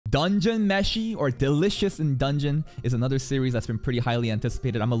Dungeon Meshi, or Delicious in Dungeon, is another series that's been pretty highly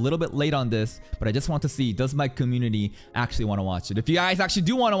anticipated. I'm a little bit late on this, but I just want to see, does my community actually want to watch it? If you guys actually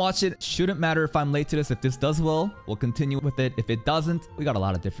do want to watch it, shouldn't matter if I'm late to this. If this does well, we'll continue with it. If it doesn't, we got a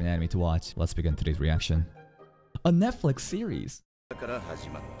lot of different anime to watch. Let's begin today's reaction. A Netflix series.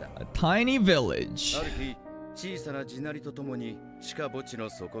 A tiny village.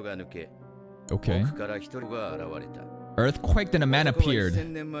 Okay. Earthquake, then a man appeared.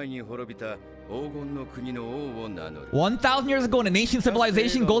 1,000 years ago in an ancient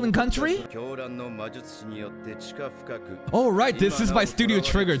civilization, Golden Country? Oh, right. This is by Studio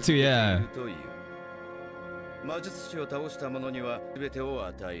Trigger too, yeah.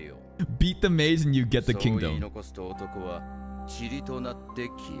 Beat the maze and you get the kingdom.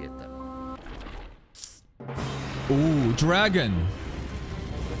 Ooh, dragon.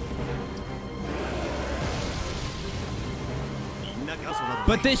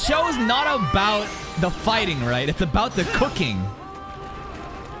 But this show is not about the fighting, right? It's about the cooking.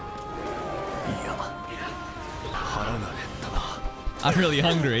 I'm really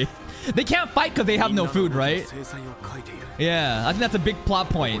hungry. They can't fight because they have no food, right? Yeah, I think that's a big plot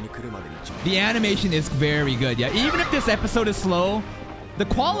point. The animation is very good, yeah. Even if this episode is slow, the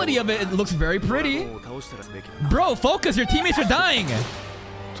quality of it looks very pretty. Bro, focus, your teammates are dying.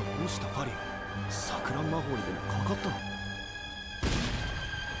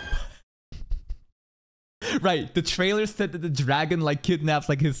 Right, the trailer said that the dragon like kidnaps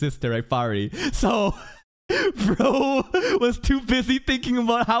like his sister, right, Fari? So, bro was too busy thinking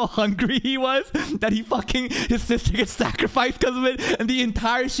about how hungry he was that his sister gets sacrificed because of it, and the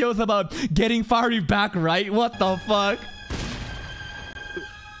entire show is about getting Fari back, right? What the fuck?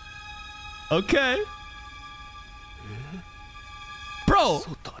 Okay. Bro,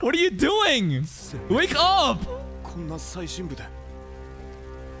 what are you doing? Wake up!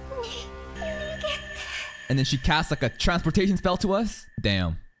 And then she casts like a transportation spell to us?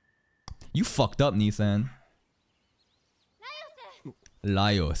 Damn. You fucked up, Nissan.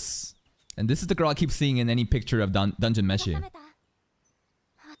 Laios. And this is the girl I keep seeing in any picture of Dungeon Meshi.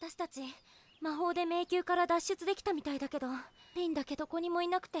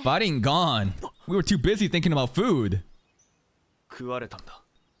 Barin gone. We were too busy thinking about food.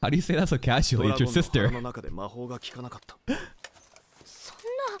 How do you say that so casually? It's your sister.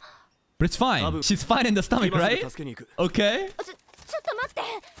 But it's fine. She's fine in the stomach, right? Okay.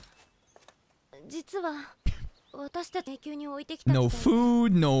 No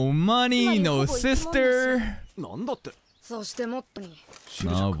food, no money, no sister.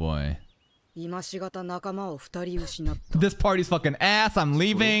 Oh boy. This party's fucking ass. I'm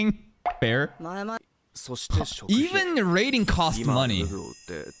leaving. Fair. Even raiding costs money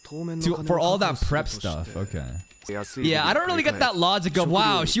for all that prep stuff. Okay. Yeah, I don't really get that logic of,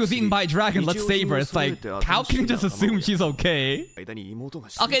 wow, she was eaten by a dragon, let's save her. It's like, how can you just assume she's okay?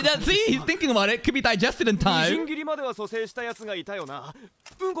 Okay, see, he's thinking about it. Could be digested in time.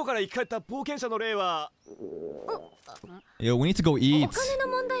 Yo, we need to go eat.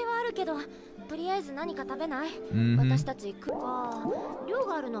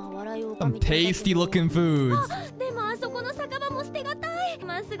 Some tasty looking foods.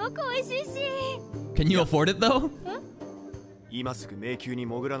 Can you afford it though?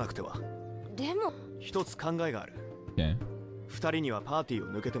 Okay.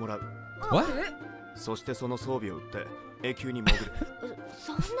 What?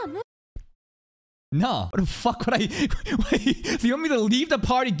 No. What the fuck would I... Wait, so you want me to leave the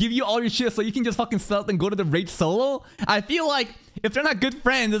party, give you all your shit so you can just fucking sell it and go to the raid solo? I feel like if they're not good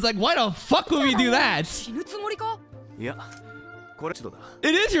friends, it's like, why the fuck would we do that? It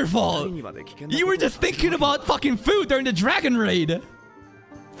is your fault! You were just thinking about fucking food during the dragon raid!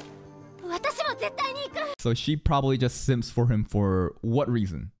 So she probably just simps for him for what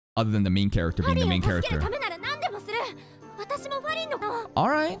reason? Other than the main character being the main character.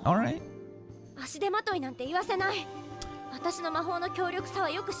 Alright, alright. Why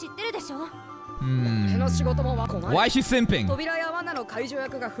is she simping?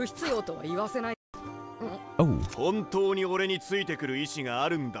 Oh.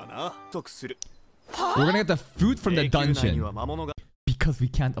 We're gonna get the food from the dungeon. Because we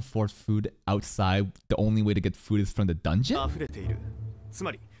can't afford food outside, the only way to get food is from the dungeon?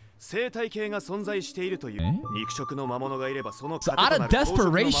 So out of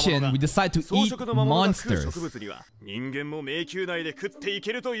desperation, we decide to eat monsters.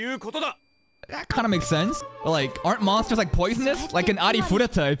 That kind of makes sense. Like, aren't monsters like poisonous? Like in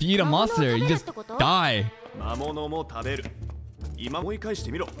Arifureta, if you eat a monster, you just die.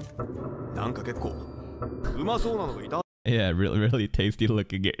 Yeah, really, really tasty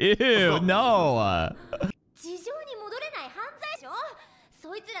looking. Ew, no.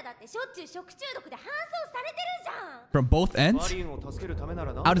 From both ends?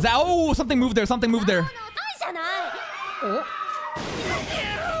 How does that? Oh, something moved there. Something moved there.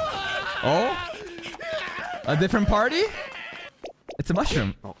 Oh? A different party? It's a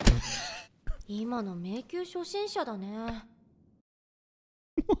mushroom. Oh.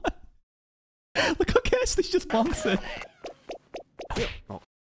 What? Look how casually she just bonks it.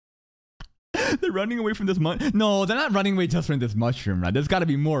 They're running away from this No, they're not running away just from this mushroom, right? There's gotta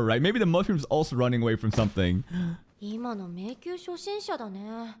be more, right? Maybe the mushroom's also running away from something.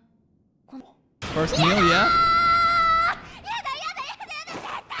 First meal, yeah?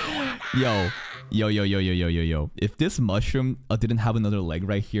 Yo. If this mushroom didn't have another leg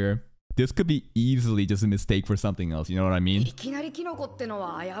right here, this could be easily just a mistake for something else, you know what I mean?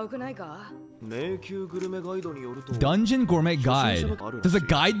 Dungeon Gourmet Guide. There's a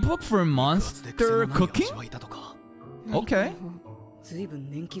guidebook for monster cooking? Okay.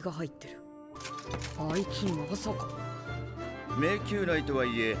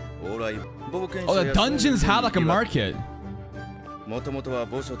 Oh, the dungeons have like a market.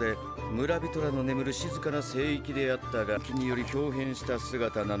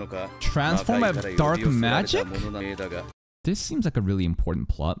 Transform by dark magic? This seems like a really important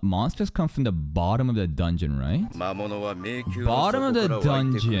plot. Monsters come from the bottom of the dungeon, right? Bottom of the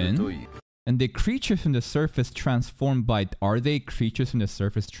dungeon. And the creatures from the surface transformed by... Are they creatures from the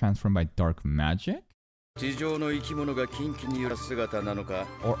surface transformed by dark magic? Or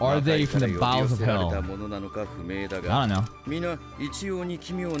are they from the bowels of hell? I don't know.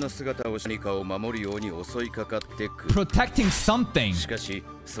 Protecting something.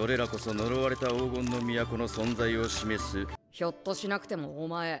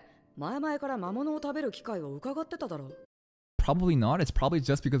 Probably not. It's probably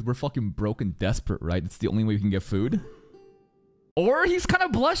just because we're fucking broke and desperate, right? It's the only way we can get food. Or he's kind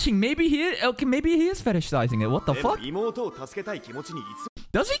of blushing. Maybe he is. Okay, maybe he is fetishizing it. What the fuck?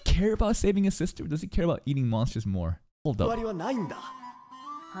 Does he care about saving his sister? Or does he care about eating monsters more? Hold up.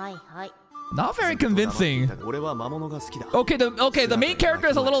 Not very convincing. Okay, the main character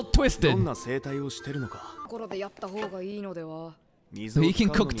is a little twisted. So he can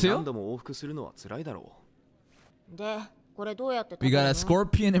cook too? We got a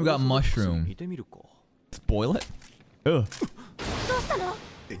scorpion and we got a mushroom. Spoil it? Ugh.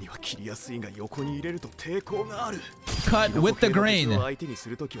 Cut with the grain.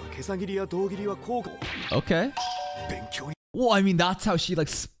 Okay. Well, I mean, that's how she like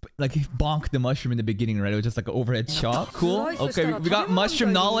bonked the mushroom in the beginning, right? It was just like an overhead chop. Cool. Okay, we got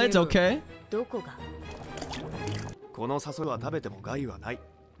mushroom knowledge. Okay.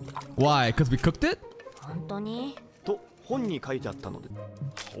 Why? Because we cooked it?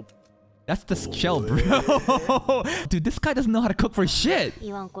 That's the shell, bro. Dude, this guy doesn't know how to cook for shit.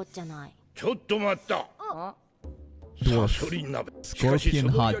 Dwarf. Scorpion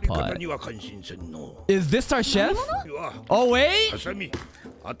hot pot. Is this our chef? Oh wait!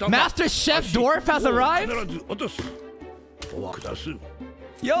 Master Chef Dwarf has arrived?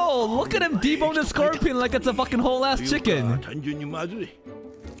 Yo, look at him debone the scorpion like it's a fucking whole ass chicken.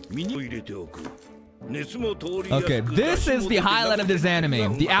 Okay, this is the highlight of this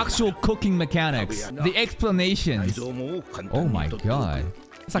anime. The actual cooking mechanics. The explanations. Oh my god.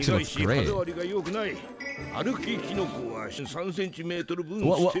 This actually looks great.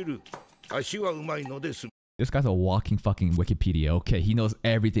 What? This guy's a walking fucking Wikipedia. Okay, he knows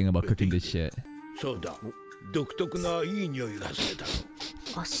everything about cooking this shit.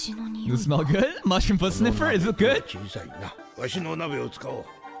 You smell good? Mushroom foot sniffer? Is it good?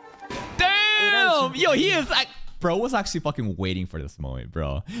 Damn! Yo, he is like... Bro was actually fucking waiting for this moment,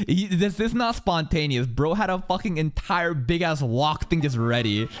 bro. This is not spontaneous. Bro had a fucking entire big-ass wok thing just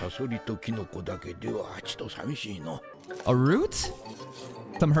ready. A root?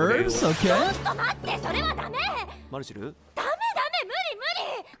 Some herbs? Okay.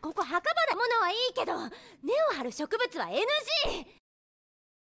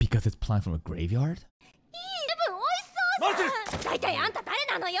 Because it's planted from a graveyard?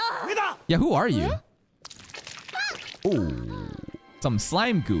 Yeah, who are you? Oh, some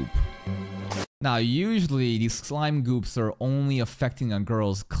slime goop. Now, usually these slime goops are only affecting a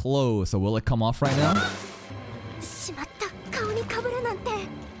girl's clothes, so will it come off right now?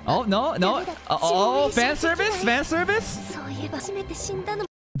 Oh, no, no. Oh, fan service? Fan service?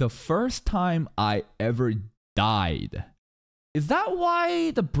 The first time I ever died. Is that why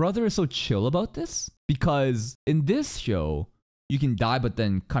the brother is so chill about this? Because in this show, you can die but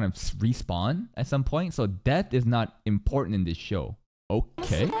then kind of respawn at some point. So death is not important in this show.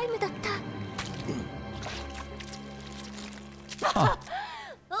 Okay. Huh.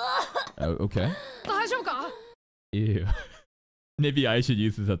 Oh, okay. Ew. Maybe I should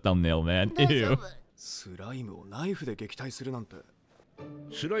use this as a thumbnail, man. Ew.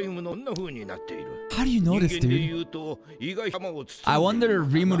 How do you know this, dude? I wonder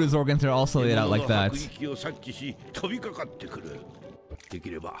if Rimuru's organs are also laid out like that.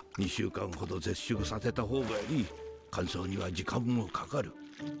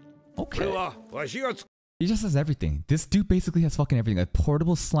 Okay. He just has everything. This dude basically has fucking everything. A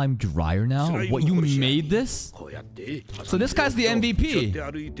portable slime dryer now? What, you made this? So this guy's the MVP.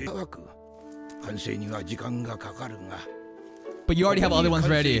 But you already have other ones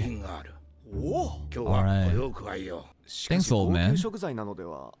ready. Alright. Thanks, old man.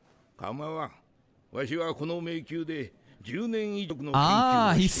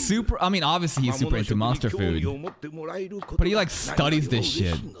 Ah, he's super... I mean, obviously he's super into monster food. But he like studies this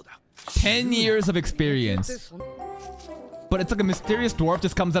shit. 10 years of experience. But it's like a mysterious dwarf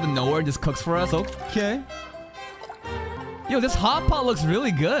just comes out of nowhere and just cooks for us. Okay. Yo, this hot pot looks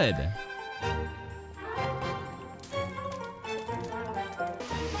really good.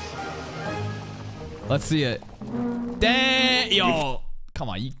 Let's see it. Damn, yo. Come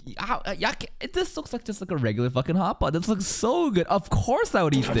on, this looks like just like a regular fucking hot pot. This looks so good. Of course I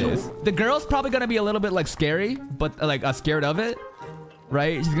would eat this. The girl's probably gonna be a little bit like scary, but like scared of it.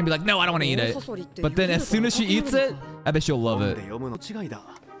 Right? She's gonna be like, no, I don't want to eat it. But then as soon as she eats it, I bet she'll love it.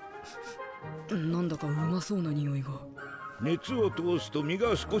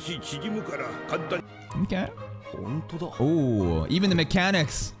 Okay. Oh, even the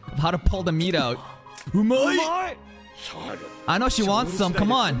mechanics of how to pull the meat out. Umai! I know she wants some.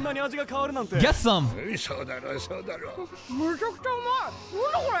 Come on. Get some.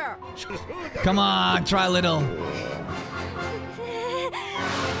 Come on, try a little.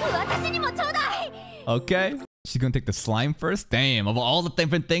 Okay. She's gonna take the slime first. Damn, of all the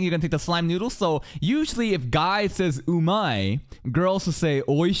different things, you're gonna take the slime noodle. So usually if guy says umai, girls will say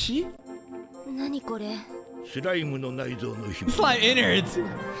oishi. Slime innards.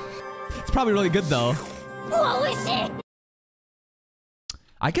 It's probably really good though.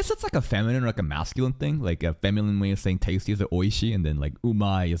 I guess it's like a feminine or like a masculine thing. Like a feminine way of saying tasty is the oishi, and then like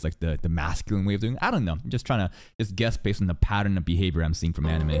umai is like the masculine way of doing it. I don't know. I'm just trying to guess based on the pattern of behavior I'm seeing from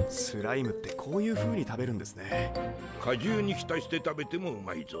anime.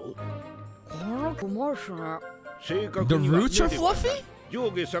 The roots are fluffy?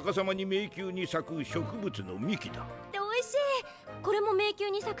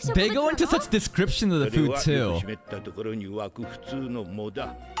 They go into such description of the food too.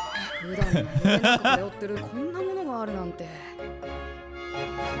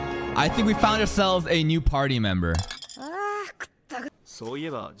 I think we found ourselves a new party member.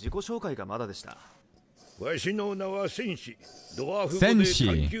 Senshi.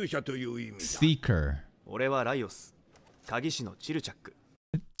 Seeker.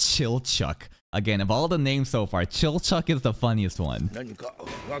 Chilchuck. Again, of all the names so far, Chilchuck is the funniest one.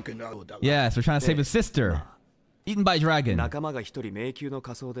 Yes, we're trying to save his sister. Eaten by dragon. A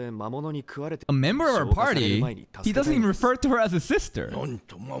member of our party? He doesn't even refer to her as his sister.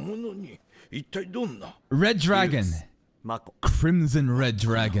 Red dragon. Crimson red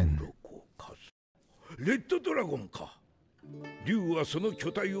dragon.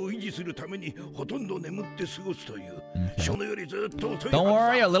 Don't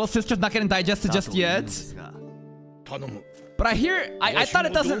worry, our little sister's not getting digested just yet. But I hear, I thought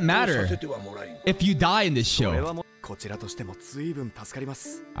it doesn't matter if you die in this show. Alright,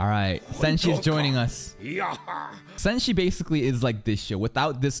 Senshi's joining us. Senshi basically is like this show.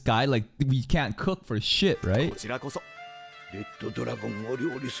 Without this guy, like, we can't cook for shit, right?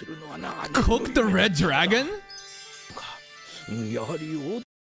 Cook the red dragon?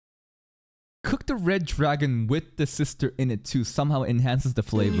 Cook the red dragon with the sister in it too. Somehow enhances the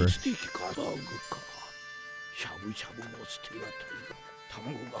flavor.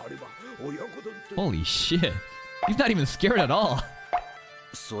 Holy shit. He's not even scared at all.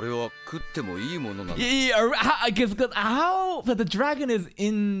 Yeah, I guess how the dragon is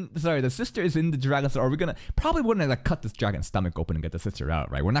in. Sorry, the sister is in the dragon. So are we gonna probably wouldn't like cut this dragon's stomach open and get the sister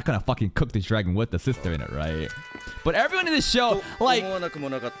out, right? We're not gonna fucking cook this dragon with the sister in it, right? But everyone in this show, like, they're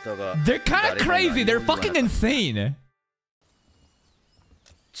kind of crazy. They're fucking insane.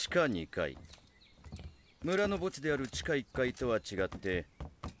 村の墓地である地下1階とは違って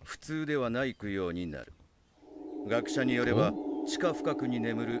普通ではない供養になる。学者によれば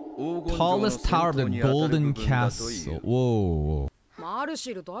Tallest tower of the golden castle. Whoa.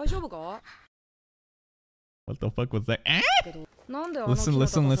 What the fuck was that? Listen,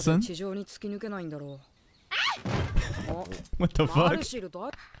 listen, listen. What the fuck?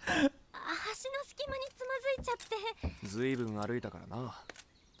 橋の隙間につまずいちゃって。ずいぶん歩いたからな。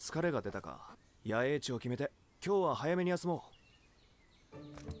疲れが出たか。野営地を決めて、今日は早めに休もう。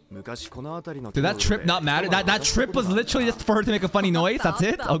昔この辺りの。Did that trip not matter? That trip was literally just for her to make a funny noise. That's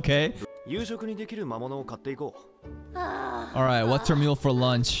it? Okay. 夕食にできる魔物を買っていこう。Alright, what's her meal for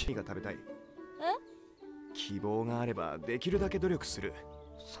lunch? 何が食べたい？希望があればできるだけ努力する。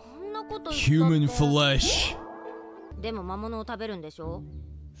そんなこと言ったって。Human flesh. でも魔物を食べるんでしょ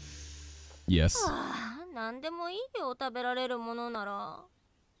？Yes. なんでもいいよ、食べられるものなら。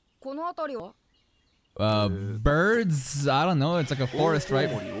この辺りは？Birds? I don't know. It's like a forest, right?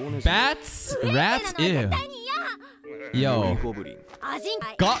 Bats? Rats? Ew. Yo.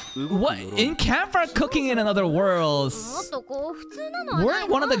 God, what? In campfire cooking in another worlds? Weren't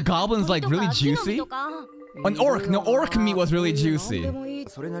one of the goblins like really juicy? An orc. No, orc meat was really juicy.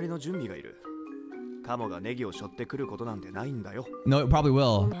 それなりの準備がいる。カモがネギを背負ってくることなんてないんだよ。No, it probably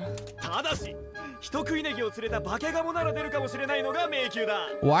will. ただし、人食いネギを連れた化けガモなら出るかもしれないのが迷宮だ。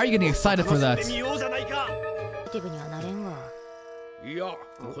Why are you getting excited for that? 見ようじゃないか。ティブにはなれんが。いや、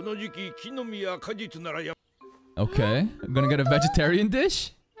この時期木の実や果実ならや。Okay, I'm gonna get a vegetarian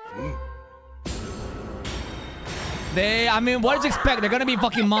dish. I mean, what did you expect? They're gonna be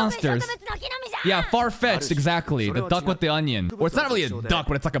fucking monsters. Yeah, far-fetched, exactly. The duck with the onion. Or it's not really a duck,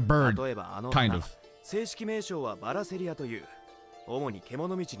 but it's like a bird. Kind of. 正式名称はバラセリアという。主に獣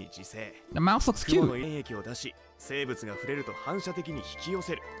道に自生。The mouse looks 雲の cute. 粘液を出し、生物が触れると反射的に引き寄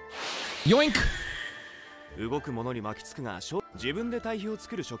せる。Yoink! 動くものに巻きつくが、自分で堆肥を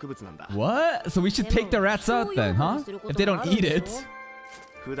作る植物なんだ。What? So we should take the rats out then, huh? If they don't eat it.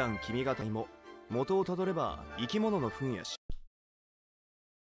 普段君方にも元をたどれば生き物の糞やし。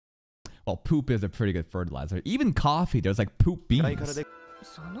Well, poop is a pretty good fertilizer. Even coffee, there's like poop beans.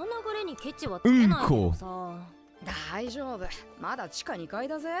 その流れにケチはつけないけどさ。大丈夫。まだ地下2階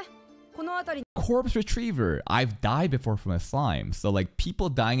だぜ。この辺り。Corpse retriever. I've died before from a slime. So like people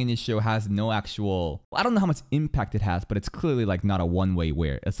dying in this show has no actual... I don't know how much impact it has, but it's clearly like not a one-way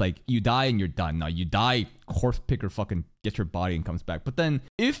where it's like you die and you're done. No, you die, corpse picker fucking gets your body and comes back. But then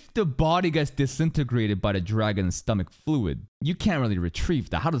if the body gets disintegrated by the dragon's stomach fluid, you can't really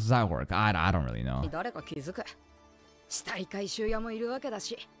retrieve that. How does that work? I don't really know. 誰か気づく。死体回収屋もいるわけだ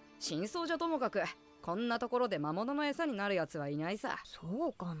し、真相じゃともかく、こんなところで魔物の餌になるやつはいないさ。そ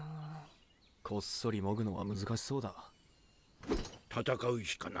うかな。こっそり潜ぐのは難しそうだ。戦う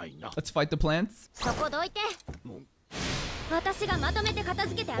しかないな。Let's fight the plants. そこどいて。私がまとめて片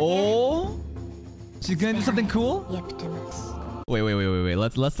付けてあげる。Oh, she's gonna do something cool. Wait.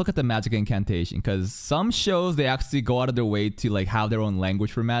 Let's look at the magic incantation, because some shows they actually go out of their way to like have their own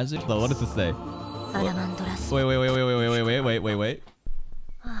language for magic. So what does it say? Wait.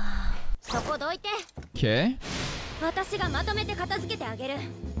 そこどいて。Okay. 私がまとめて片付けてあげる。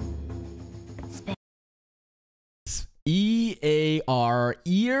E-A-R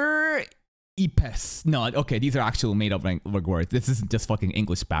ear epes. No, okay, these are actual made up words. This isn't just fucking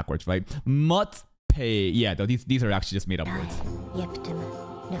English backwards, right? Mut pay. Yeah, though these are actually just made up words.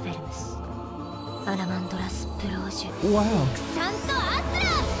 Wow.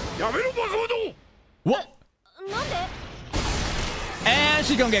 What? And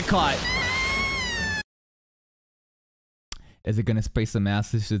she's gonna get caught. Is it gonna spray some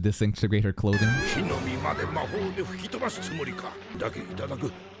acid to disintegrate her clothing?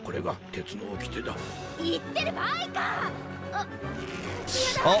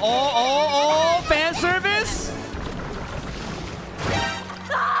 Oh, fan service?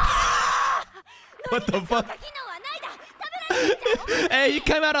 What the fuck? Hey, you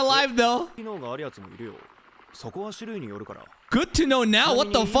came out alive though. Good to know now.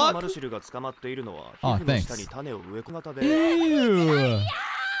 What the fuck? Oh, thanks. Ew.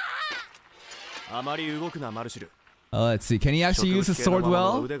 Let's see. Can he actually use his sword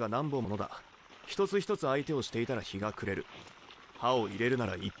well? The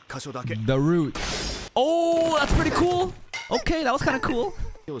root. Oh, that's pretty cool. Okay, that was kind of cool.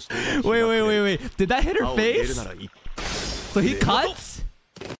 Wait. Did that hit her face? So he cuts?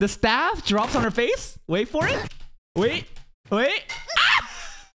 The staff drops on her face? Wait for it. Wait. Ah!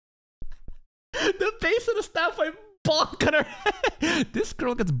 The face of the staff went bonk on her head. This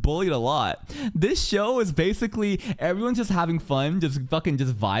girl gets bullied a lot. This show is basically everyone's just having fun, just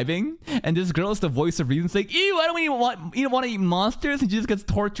vibing. And this girl is the voice of reason saying, ew, I don't even want to eat monsters. And she just gets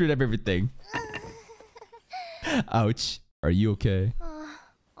tortured of everything. Ouch. Are you okay?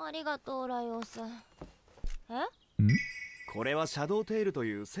 ありがとうライオス。え？ これはシャドウテールと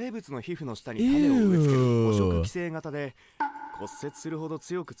いう生物の皮膚の下に種を植え付ける捕食寄生型で骨折するほど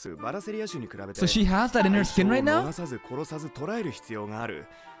強くつバラセリア種に比べて So she has that in her skin right now? 逃さず殺さず捕らえる必要がある。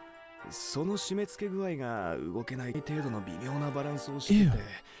その締め付け具合が動けない程度の微妙なバランスをしてて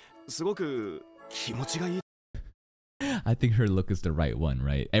すごく気持ちがいい。I think her look is the right one,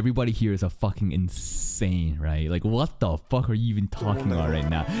 right? Everybody here is a fucking insane, right? Like, what the fuck are you even talking about right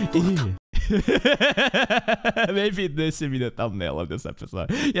now? Maybe this should be the thumbnail of this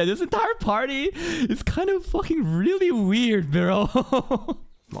episode. Yeah, this entire party is kind of fucking really weird, bro.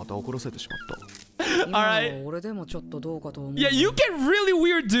 また怒らせてしまった。Alright. Yeah, you get really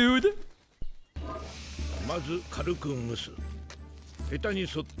weird, dude. まず軽く蒸す。ヘタに沿っ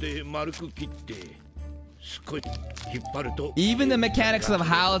て丸く切って。 Even the mechanics of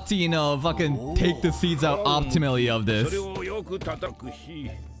how to, you know, fucking take the seeds out optimally of this. それをよく叩くし、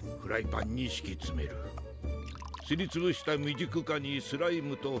フライパンに敷き詰める。すりつぶした未熟化にスライ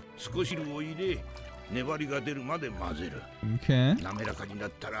ムと少し汁を入れ、粘りが出るまで混ぜる。Okay. 滑らかにな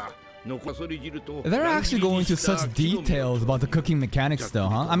ったら。 They're actually going into such details about the cooking mechanics though,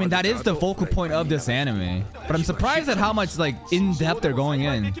 huh? I mean, that is the focal point of this anime. But I'm surprised at how much, like, in-depth they're going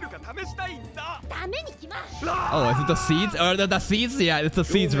in. Oh, is it the seeds? Or the seeds? Yeah, it's the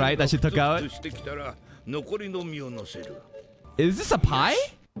seeds, right? That she took out? Is this a pie?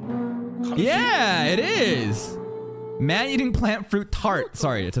 Yeah, it is! Man-eating plant fruit tart.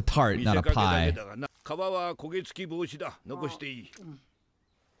 Sorry, it's a tart, not a pie.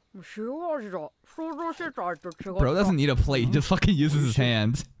 Bro doesn't need a plate, he just fucking uses his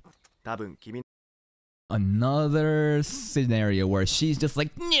hands. Another scenario where she's just like,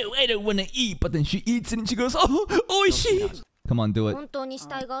 no, I don't want to eat, but then she eats it and she goes, oh, oishi! Come on, do it.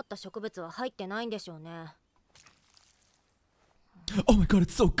 Oh my god,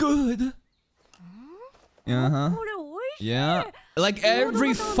 it's so good! Uh-huh. Yeah. Like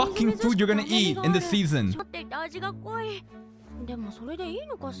every fucking food you're gonna eat in this season.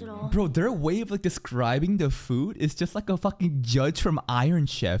 Bro, their way of like describing the food is just like a fucking judge from Iron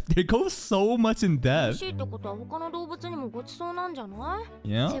Chef. They go so much in depth. Yeah?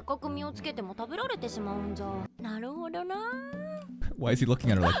 Why is he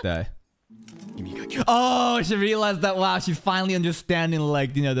looking at her like that? Oh, she realized that, wow, she's finally understanding,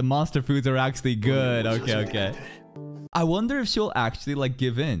 like, you know, the monster foods are actually good. Okay, okay. I wonder if she'll actually, like,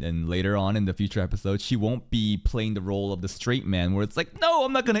 give in, and later on in the future episodes, she won't be playing the role of the straight man, where it's like, no,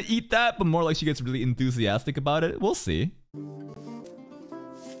 I'm not gonna eat that, but more like she gets really enthusiastic about it. We'll see.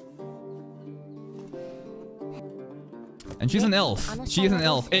 And she's an elf. She is an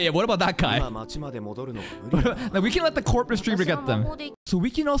elf. Hey, what about that guy? Like, we can let the corpse retriever get them. So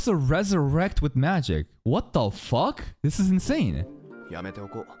we can also resurrect with magic. What the fuck? This is insane.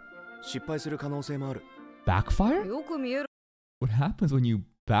 Backfire? What happens when you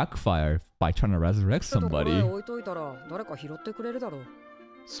backfire by trying to resurrect somebody?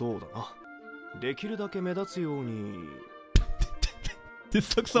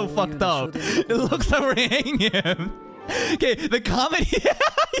 This looks so fucked up. It looks like we're hanging him. Okay, the comedy.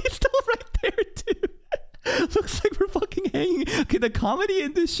 He's still right there, dude. Looks like we're fucking hanging. Okay, the comedy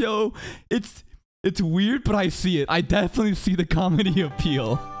in this show, it's weird, but I see it. I definitely see the comedy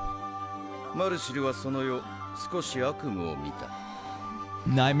appeal.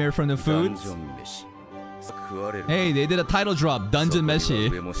 Nightmare from the Foods. Hey, they did a title drop. Dungeon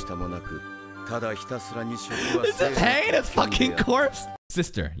Meshi. It's just hanging his fucking corpse.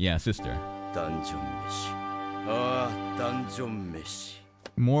 Sister. Yeah, sister.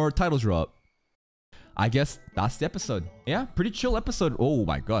 More title drop. I guess that's the episode. Yeah, pretty chill episode. Oh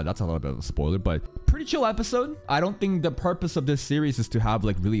my god, that's a little bit of a spoiler, but pretty chill episode. I don't think the purpose of this series is to have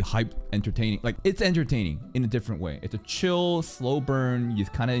like really hype entertaining. Like, it's entertaining in a different way. It's a chill, slow burn. You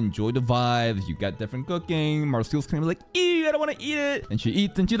kind of enjoy the vibes. You got different cooking. Marcel's kind of like, ew, I don't want to eat it. And she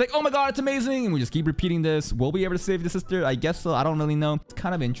eats and she's like, oh my god, it's amazing. And we just keep repeating this. Will we ever save the sister? I guess so. I don't really know. It's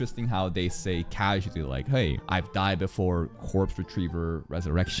kind of interesting how they say casually like, hey, I've died before, corpse retriever,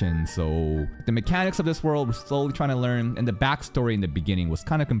 resurrection. So the mechanics of this world, we're slowly trying to learn. And the backstory in the beginning was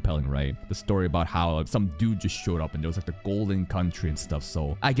kind of compelling, right? The story about how some dude just showed up and there was like the golden country and stuff.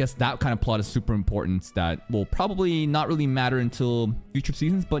 So I guess that kind of plot is super important that will probably not really matter until future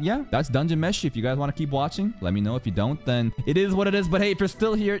seasons. But yeah, that's Dungeon Meshi. If you guys want to keep watching, let me know. If you don't, then it is what it is. But hey, if you're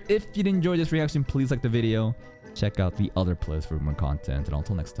still here, if you enjoyed this reaction, please like the video. Check out the other playlist for more content. And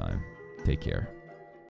until next time, take care.